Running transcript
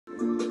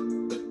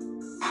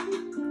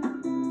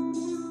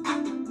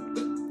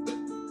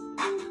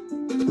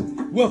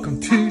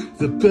Welcome to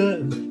the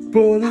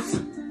Ballers.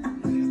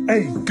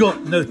 Ain't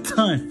got no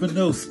time for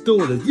no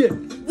stallers, yeah.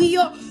 We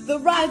are the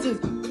risers,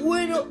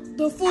 we're not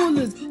the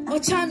fallers. Our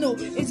channel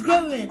is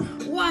growing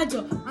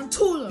wider and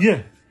taller.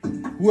 Yeah,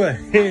 we're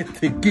here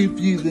to give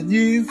you the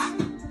news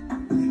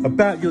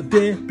about your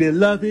dear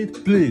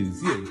beloved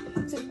Blues,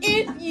 yeah. So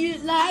if you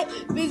like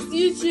this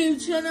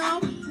YouTube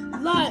channel,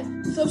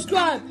 like,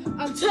 subscribe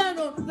and turn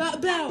on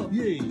that bell.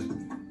 Yeah.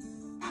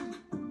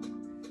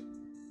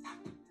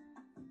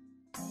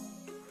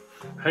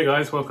 Hey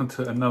guys, welcome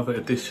to another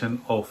edition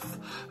of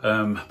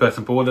Birds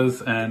and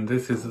Ballers, and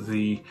this is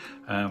the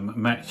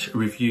match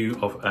review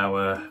of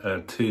our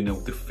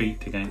 2-0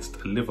 defeat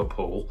against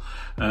Liverpool.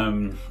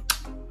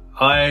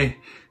 I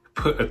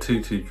put a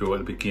 2-2 draw at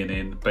the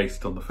beginning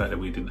based on the fact that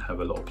we didn't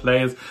have a lot of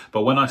players,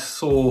 but when I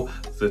saw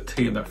the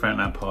team that Frank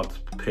Lampard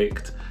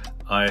picked,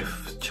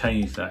 I've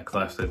changed that because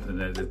I said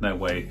there's no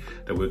way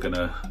that we're going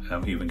to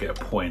even get a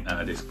point out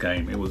of this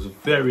game. It was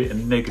a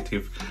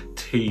negative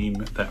team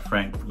that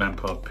Frank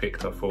Lampard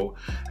picked, I thought,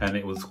 and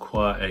it was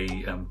quite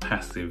a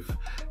passive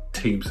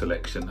team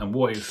selection. And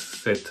what it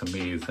said to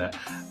me is that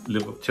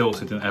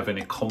Chelsea didn't have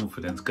any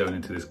confidence going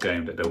into this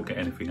game that they'll get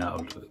anything out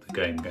of the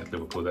game against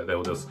Liverpool, that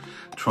they'll just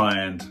try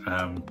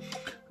and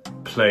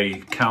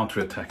play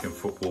counter-attacking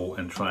football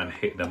and try and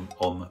hit them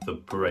on the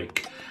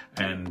break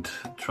and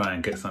try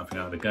and get something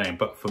out of the game.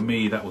 But for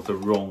me, that was the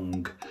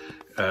wrong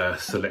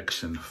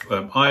selection.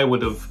 I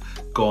would have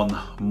gone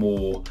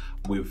more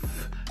with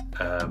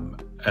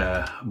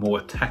more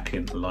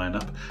attacking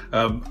lineup.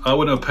 I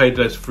wouldn't have paid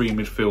those three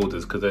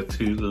midfielders because they're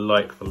too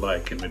like for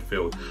like in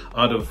midfield.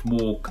 I'd have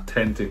more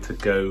tended to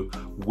go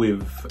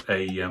with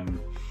a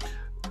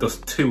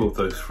just two of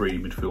those three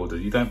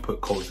midfielders. You don't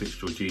put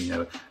Kovacic,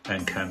 Jorginho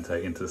and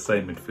Kante into the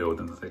same midfield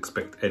and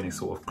expect any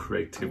sort of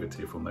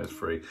creativity from those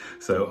three.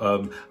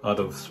 So I'd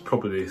have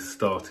probably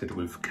started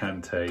with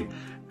Kante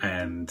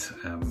and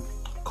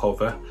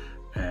Kova,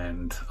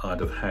 and I'd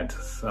have had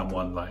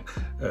someone like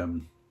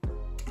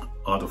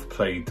I'd have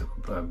played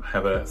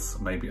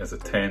Havertz maybe as a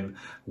 10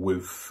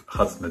 with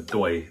Hudson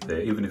Odoi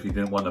there. Even if you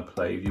didn't want to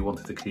play, if you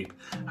wanted to keep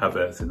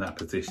Havertz in that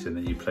position,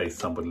 and you play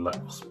somebody like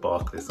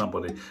Sparkley,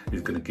 somebody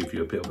who's going to give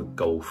you a bit of a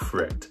goal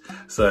threat.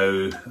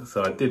 So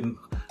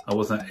I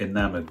wasn't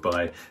enamoured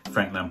by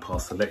Frank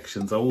Lampard's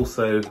selections. I'm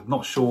also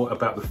not sure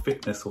about the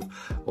fitness of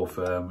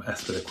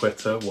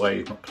Azpilicueta, why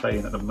he's not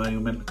playing at the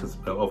moment, because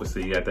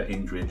obviously he had that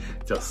injury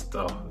just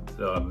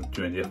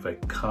during the FA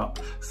Cup,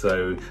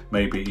 so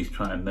maybe he's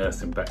trying to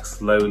nurse him back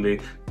slowly.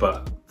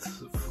 But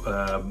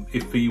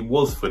if he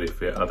was fully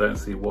fit, I don't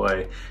see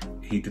why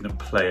he didn't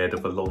play ahead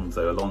of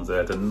Alonso. Alonso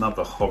had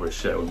another horror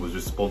show and was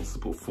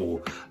responsible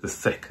for the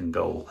second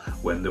goal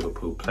when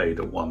Liverpool played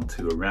a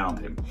 1-2 around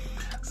him.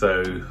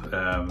 So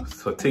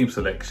for team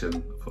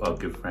selection, I'll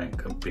give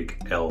Frank a big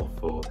L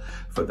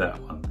for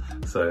that one.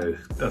 So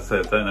that's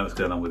it. I don't know what's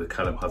going on with the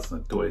Callum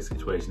Hudson Odoi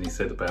situation. He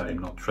said about him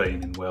not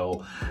training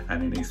well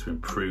and he needs to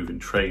improve in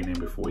training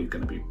before he's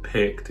going to be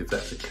picked. If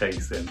that's the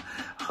case, then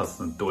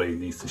Hudson Odoi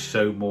needs to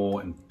show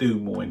more and do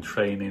more in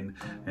training,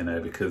 you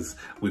know, because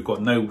we've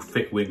got no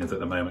fit wingers at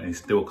the moment and he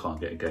still can't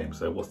get a game.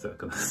 So what's that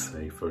going to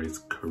say for his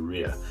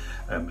career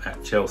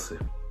at Chelsea?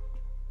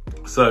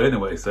 So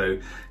anyway, so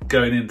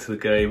going into the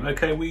game,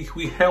 okay,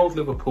 we held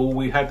Liverpool,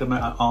 we had them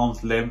at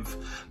arm's length,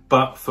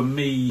 but for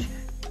me,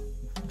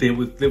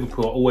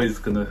 Liverpool are always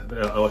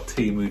are a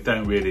team who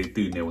don't really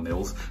do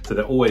nil-nils, so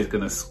they're always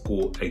going to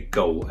score a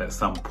goal at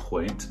some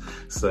point.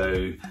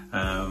 So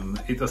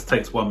it just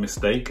takes one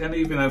mistake, and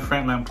even though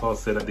Frank Lampard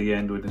said at the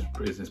end in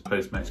his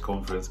post-match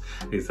conference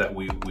is that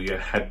we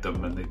had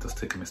them and it just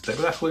took a mistake,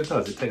 but that's what it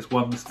does. It takes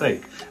one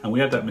mistake, and we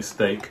had that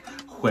mistake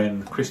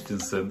when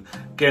Christensen,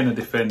 again a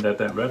defender, I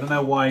don't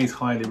know why he's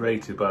highly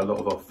rated by a lot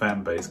of our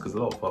fan base, because a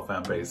lot of our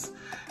fan base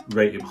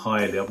rate him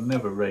highly. I've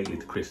never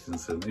rated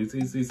Christensen.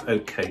 He's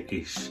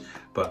okay-ish,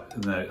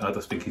 but no, I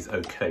just think he's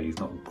okay. He's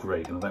not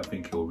great, and I don't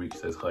think he'll reach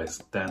those high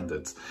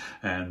standards.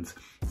 And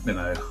you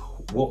know,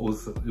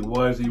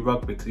 why is he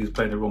rugby? He's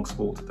playing the wrong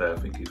sport today. I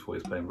think he thought he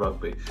was playing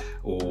rugby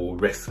or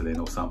wrestling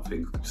or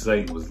something.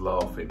 Zane was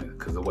laughing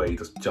because the way he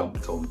just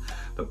jumped on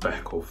the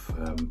back of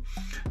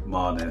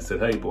Mane and said,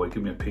 "Hey boy,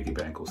 give me a piggy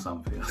bank or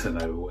something." I don't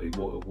know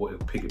what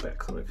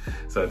piggyback. Sorry.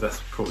 So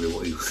that's probably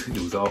what he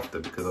was after,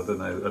 because I don't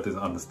know. I didn't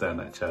understand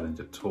that challenge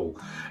at all.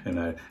 You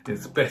know,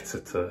 it's better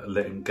to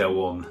let him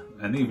go on,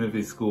 and even if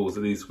he scores,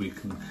 at least we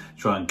can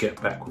try and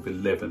get back with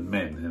 11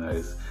 men. You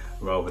know,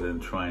 rather than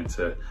trying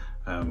to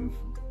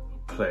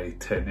play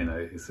 10. You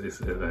know,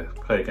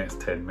 play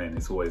against 10 men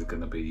is always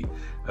going to be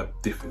a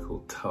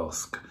difficult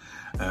task,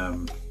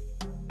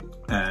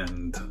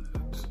 and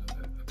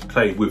to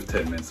play with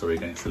 10 men, sorry,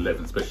 against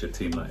 11, especially a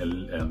team like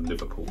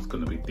Liverpool, is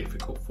going to be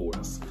difficult for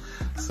us.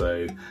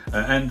 So,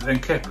 and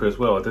Kepa as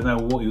well, I don't know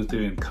what he was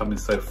doing coming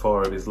so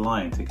far of his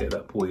line to get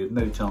that ball. He had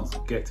no chance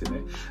of getting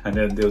it. And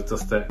then there was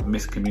just that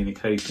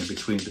miscommunication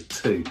between the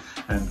two.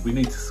 And we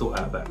need to sort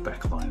out that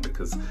back line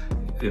because,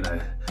 you know,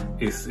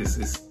 it's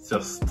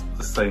just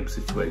the same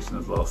situation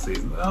as last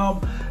season.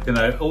 You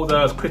know, although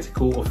I was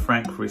critical of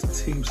Frank for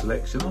his team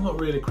selection, I'm not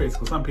really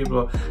critical. Some people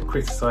are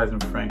criticising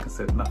Frank and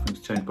said nothing's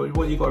changed. But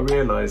what you've got to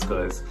realise,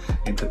 guys,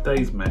 in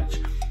today's match,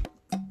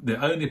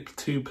 the only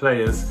two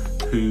players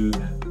who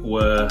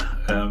were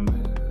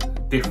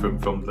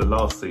different from the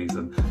last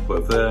season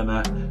were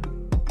Werner,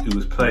 who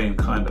was playing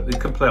kind of, he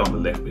can play on the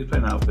left, but he's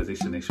playing out of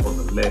position-ish on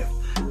the left,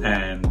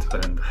 and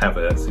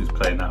Havertz, who's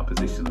playing out of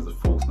position as a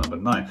false number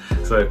 9.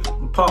 So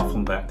apart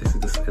from that, this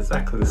is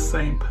exactly the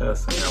same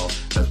personnel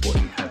as what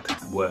he had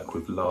to work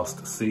with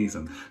last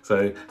season.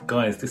 So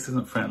guys, this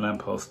isn't Frank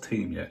Lampard's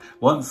team yet.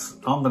 Once,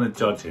 I'm going to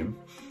judge him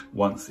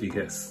once he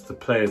gets the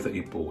players that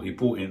he bought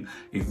in.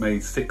 He's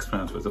made 6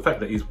 transfers. The fact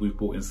that we've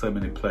bought in so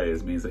many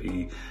players means that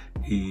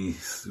he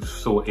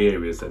saw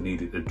areas that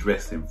needed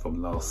addressing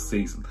from last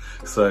season.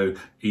 So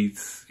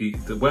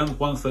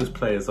once those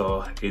players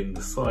are in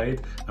the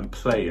side and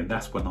playing,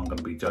 that's when I'm going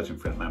to be judging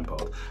Frank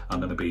Lampard.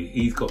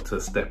 He's got to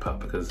step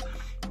up, because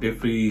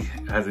if he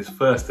has his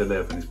first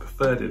 11, his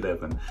preferred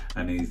 11,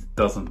 and he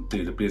doesn't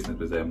do the business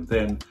with them,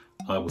 then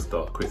I will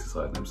start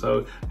criticising him.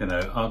 So, you know,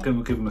 I'm going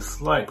to give him a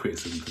slight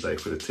criticism today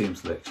for the team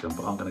selection,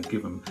 but I'm going to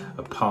give him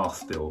a pass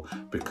still,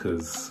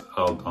 because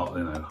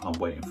I'm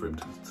waiting for him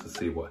to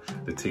see what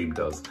the team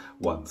does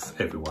once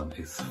everyone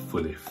is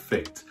fully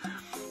fit.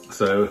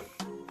 So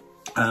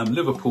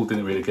Liverpool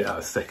didn't really get out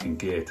of second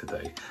gear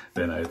today,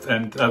 you know,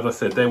 and as I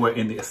said, they were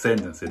in the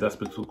ascendancy. That's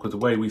because the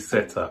way we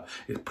set up,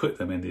 it put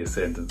them in the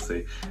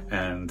ascendancy,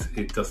 and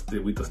we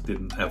just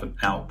didn't have an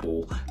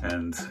outball.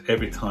 And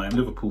every time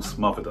Liverpool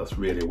smothered us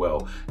really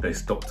well, they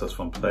stopped us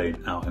from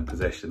playing out in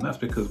possession. That's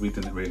because we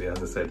didn't really,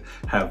 as I said,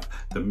 have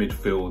the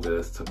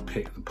midfielders to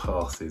pick the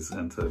passes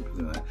and to,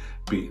 you know,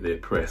 beat their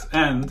press.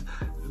 And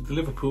the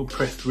Liverpool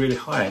pressed really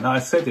high. And I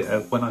said it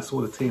when I saw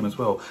the team as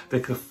well.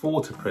 They could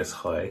afford to press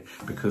high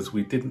because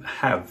we didn't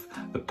have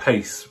the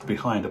pace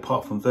behind,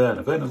 apart from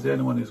Werner. Werner was the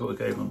only one who sort of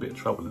gave him a bit of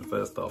trouble in the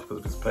first half because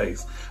of his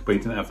pace, but he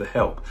didn't have the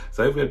help.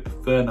 So if we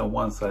had Werner on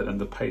one side and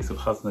the pace of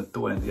Hudson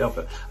Odoi on the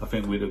other, I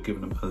think we'd have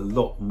given them a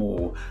lot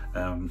more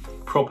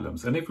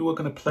problems. And if we were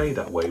going to play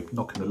that way,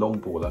 knocking the long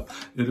ball up,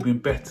 it would have been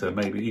better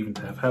maybe even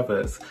to have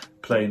Havertz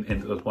playing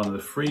in as one of the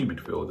free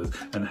midfielders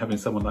and having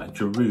someone like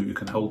Giroud who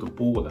can hold the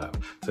ball up.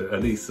 So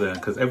at least,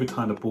 because every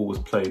time the ball was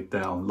played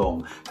down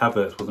long,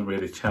 Havertz wasn't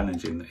really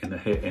challenging in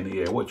the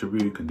air. What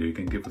Giroud can do, he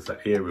can give us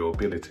that aerial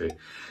ability.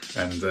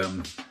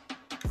 And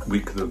we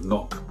could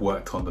have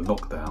worked on the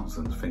knockdowns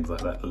and things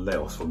like that, the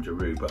layoffs from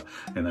Giroud, but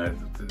you know,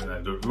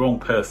 the wrong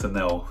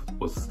personnel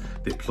was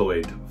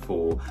deployed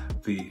for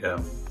the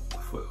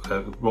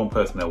wrong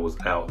personnel was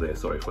out there,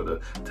 sorry, for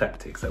the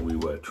tactics that we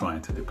were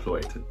trying to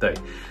deploy today.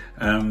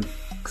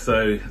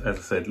 So as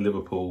I said,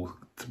 Liverpool,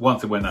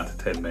 once it went out to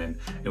 10 men,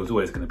 it was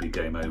always going to be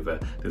game over.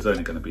 There's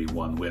only going to be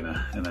one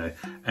winner, you know.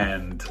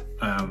 And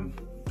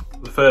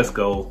the first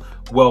goal,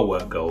 well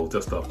worked goal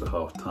just after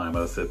half time,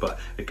 as I said, but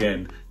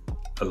again,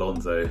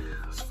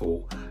 Alonso's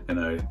fault, you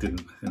know,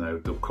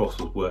 the cross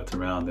was worked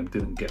around him,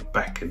 didn't get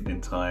back in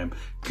time,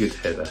 good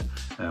header,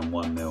 and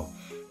 1-0.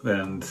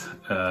 And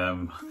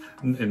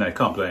you know,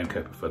 can't blame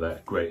Kepa for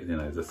that. Great, you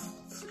know.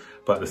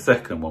 But the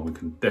second one, we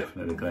can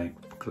definitely blame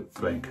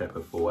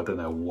Kepa for. I don't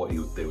know what he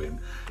was doing.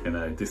 You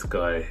know, this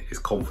guy, his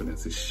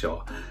confidence is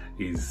shot.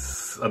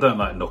 I don't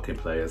like knocking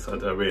players. I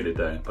really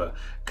don't. But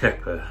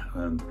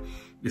Kepa,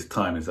 his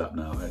time is up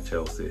now at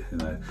Chelsea. You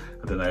know,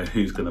 I don't know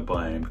who's going to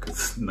buy him,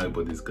 because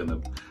nobody's going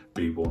to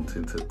be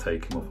wanting to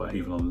take him off.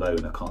 Even on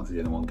loan, I can't see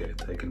anyone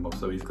taking him off.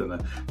 So he's going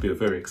to be a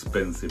very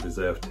expensive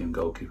reserve team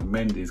goalkeeper.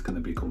 Mendy's going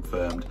to be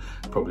confirmed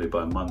probably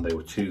by Monday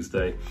or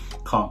Tuesday.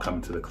 Can't come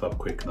to the club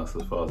quick enough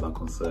as far as I'm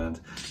concerned,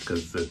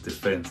 because the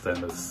defence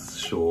then is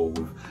sure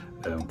with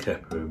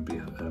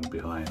Kepa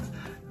behind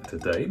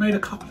today. He made a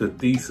couple of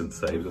decent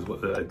saves as well.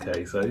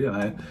 Okay, so you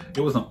know,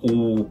 it wasn't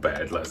all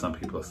bad like some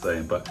people are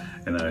saying, but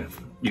you know,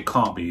 you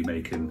can't be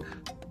making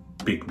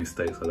big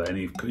mistakes like that, and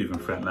even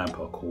Frank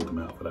Lampard called him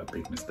out for that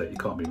big mistake. You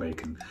can't be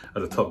making,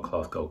 as a top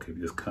class goalkeeper,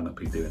 you just cannot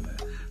be doing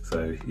that.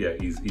 So yeah,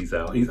 he's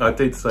out. I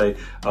did say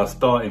I'll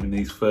start him in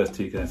these first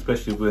 2 games,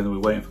 especially when we're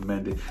waiting for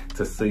Mendy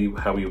to see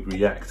how he would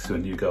react to a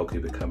new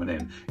goalkeeper coming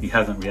in. He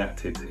hasn't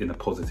reacted in a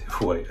positive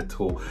way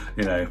at all.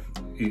 You know,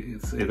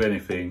 if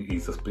anything,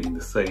 he's just been the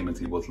same as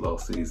he was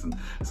last season.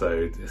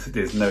 So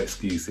there's no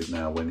excuses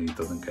now when he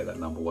doesn't get that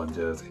 #1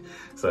 jersey.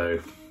 So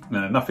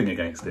no, nothing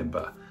against him,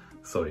 but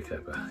sorry,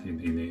 Kepa, you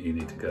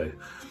need to go.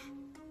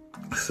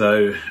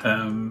 So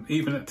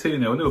even at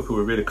 2-0, Liverpool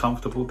were really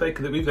comfortable. They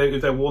could,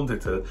 if they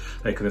wanted to,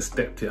 they could have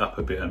stepped it up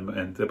a bit,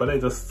 but they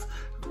just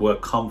were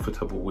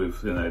comfortable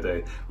with, you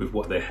know, with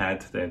what they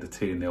had. They had the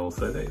 2-0,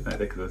 so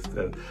they could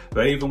have.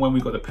 But even when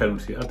we got the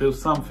penalty, there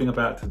was something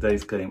about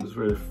today's game. It was a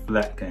very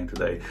flat game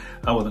today.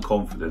 I wasn't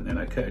confident, you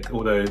know.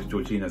 Although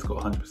Jorginho's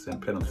got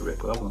 100% penalty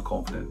record, I wasn't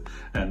confident.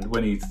 And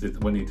when he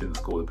didn't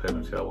score the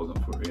penalty, I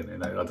wasn't really, you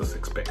know. I just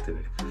expected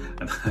it,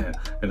 and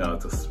you know, I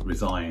just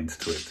resigned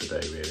to it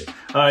today. Really,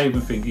 I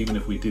even think even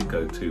if we did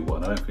go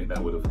 2-1, I don't think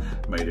that would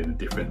have made any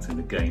difference in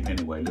the game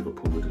anyway.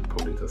 Liverpool would have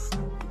probably just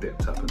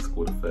dipped up and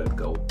scored a third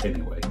goal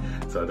anyway.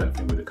 So I don't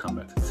think we'd have come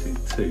back to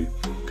 2-2.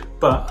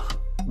 But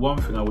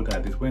one thing I would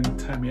add is when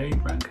Tammy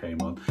Abraham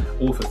came on,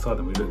 all of a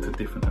sudden we looked at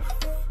different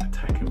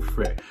attacking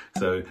threat.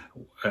 So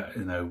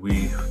you know,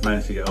 we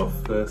managed to get our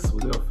first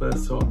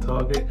shot on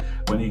target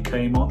when he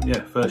came on.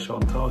 Yeah, first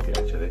shot on target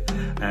actually.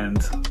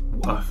 And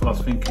I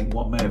was thinking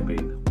what may have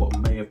been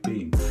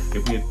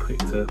if we had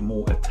picked a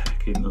more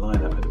attacking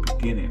lineup at the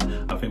beginning.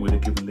 I think we'd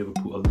have given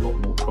Liverpool a lot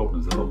more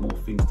problems, a lot more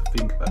things to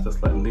think about,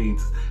 just like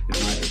Leeds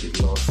United did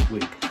last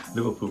week.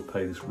 Liverpool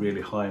played this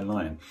really high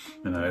line.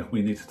 You know,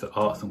 we needed to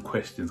ask some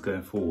questions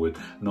going forward,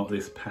 not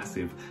this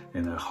passive,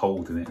 you know,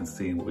 holding it and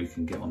seeing what we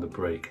can get on the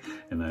break.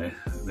 You know,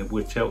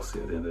 we're Chelsea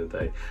at the end of the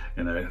day.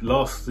 You know,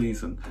 last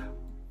season,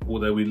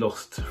 although we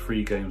lost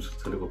 3 games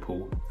to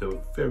Liverpool, they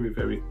were very,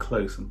 very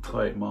close and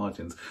tight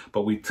margins.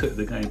 But we took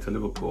the game to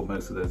Liverpool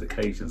most of those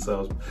occasions.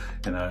 So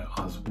I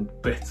was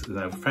better. You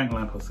know, Frank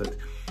Lampard said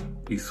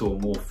he saw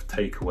more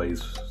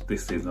takeaways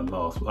this season than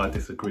last. I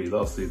disagree.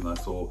 Last season I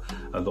saw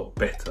a lot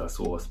better. I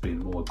saw us being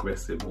more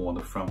aggressive, more on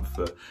the front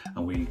foot,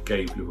 and we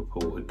gave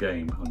Liverpool a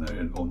game, you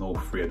know, on all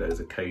 3 of those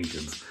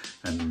occasions.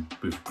 And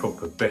with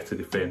proper better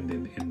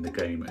defending in the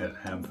game at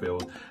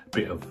Anfield, a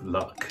bit of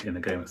luck in the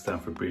game at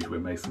Stamford Bridge where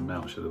Mason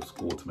Mount should have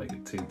scored to make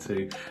it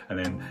 2-2, and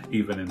then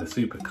even in the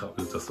Super Cup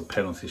it was just a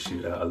penalty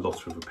shootout, a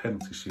loss with a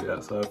penalty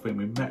shootout. So I think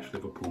we matched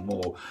Liverpool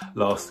more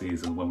last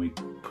season when we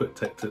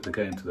took the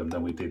game to them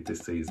than we did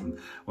this season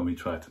when we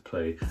tried to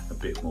play a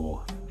bit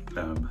more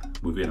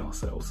within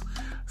ourselves.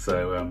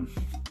 So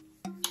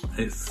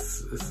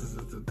it's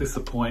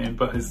disappointing,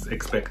 but it's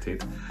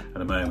expected at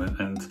the moment.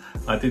 And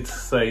I did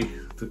say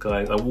to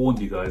guys, I warned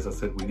you guys, I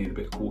said we need a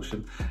bit of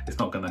caution. It's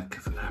not going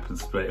to happen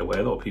straight away.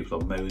 A lot of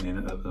people are moaning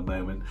at the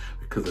moment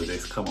because of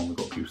this. Come on, we've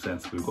got to be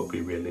sensible, we've got to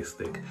be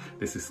realistic.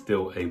 This is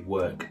still a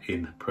work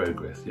in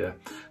progress, yeah?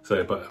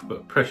 So,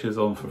 but pressure's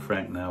on for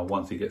Frank now.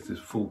 Once he gets his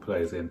full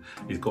players in,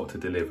 he's got to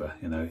deliver,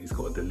 you know, he's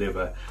got to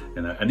deliver,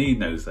 you know, and he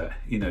knows that.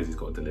 He knows he's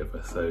got to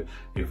deliver. So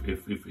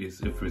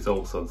if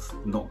results are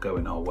not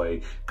going our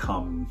way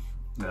come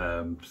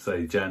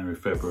say January,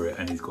 February,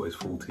 and he's got his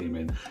full team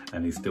in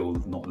and he's still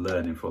not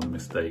learning from the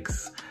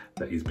mistakes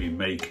that he's been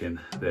making,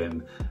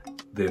 then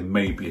there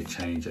may be a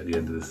change at the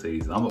end of the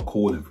season. I'm not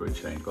calling for a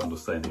change, but I'm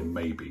just saying there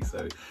may be.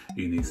 So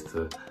he needs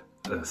to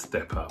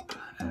step up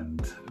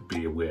and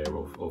be aware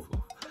of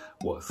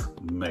what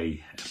may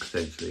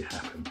potentially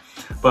happen.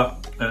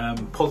 But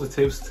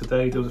positives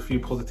today, there was a few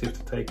positives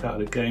to take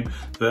out of the game.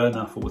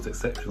 Werner, I thought, was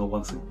exceptional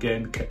once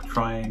again, kept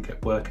trying,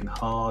 kept working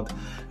hard,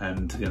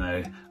 and you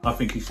know, I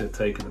think he should have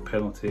taken the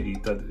penalty.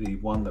 He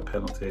won the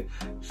penalty,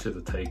 should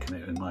have taken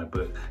it in my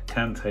book.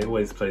 Kante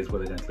always plays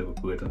well against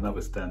Liverpool, had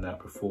another standout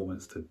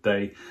performance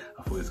today.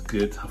 I thought it was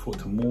good. I thought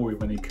Tomori,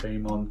 when he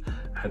came on,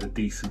 had a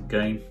decent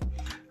game.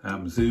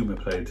 Zuma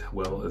played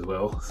well as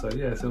well. So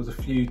yes, there was a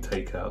few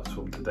takeouts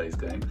from today's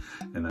game,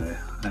 you know,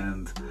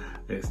 and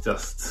it's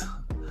just,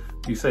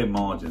 you say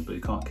margins, but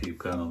you can't keep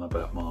going on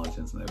about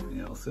margins and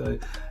everything else. So,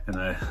 you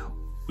know,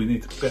 we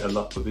need better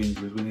luck with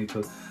injuries. We need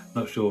to,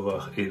 not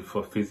sure if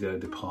our physio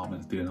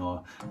department's doing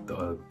our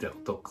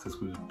doctors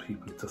with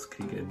people just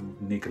keep getting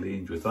niggly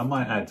injuries. I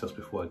might add just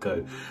before I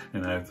go,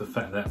 you know, the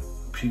fact that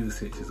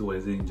Pulisic is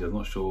always injured. I'm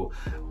not sure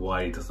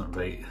why he doesn't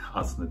rate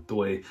Hudson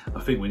Odoi. I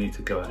think we need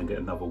to go out and get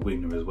another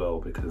winger as well,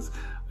 because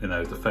you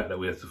know, the fact that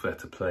we have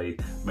to play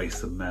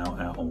Mason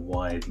Mount out on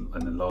wide,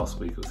 and then last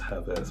week it was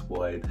Havertz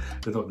wide.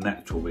 They're not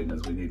natural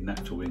wingers. We need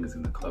natural wingers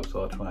in the club.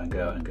 So I'll try and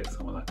go out and get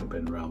someone like a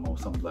Ben Rama or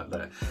something like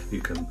that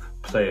who can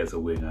play as a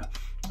winger.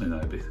 You know,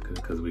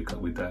 because we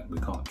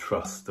can't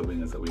trust the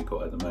wingers that we've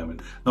got at the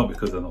moment. Not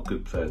because they're not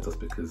good players, just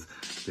because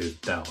there's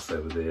doubts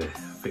over their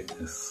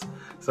fitness.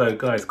 So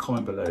guys,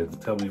 comment below,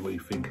 tell me what you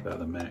think about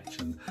the match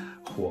and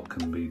what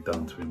can be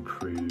done to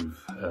improve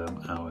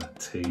our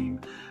team.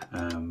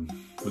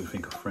 What do you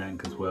think of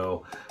Frank as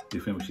well? Do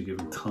you think we should give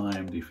him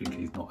time? Do you think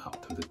he's not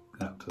up to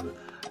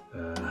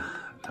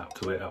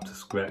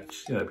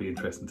scratch? Yeah, it'd be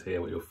interesting to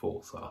hear what your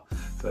thoughts are.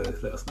 So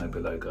let us know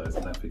below, guys,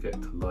 and don't forget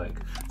to like,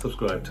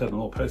 subscribe, turn on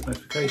all post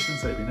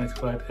notifications so you'll be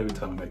notified every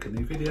time I make a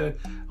new video.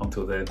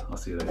 Until then, I'll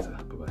see you later.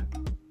 Bye bye.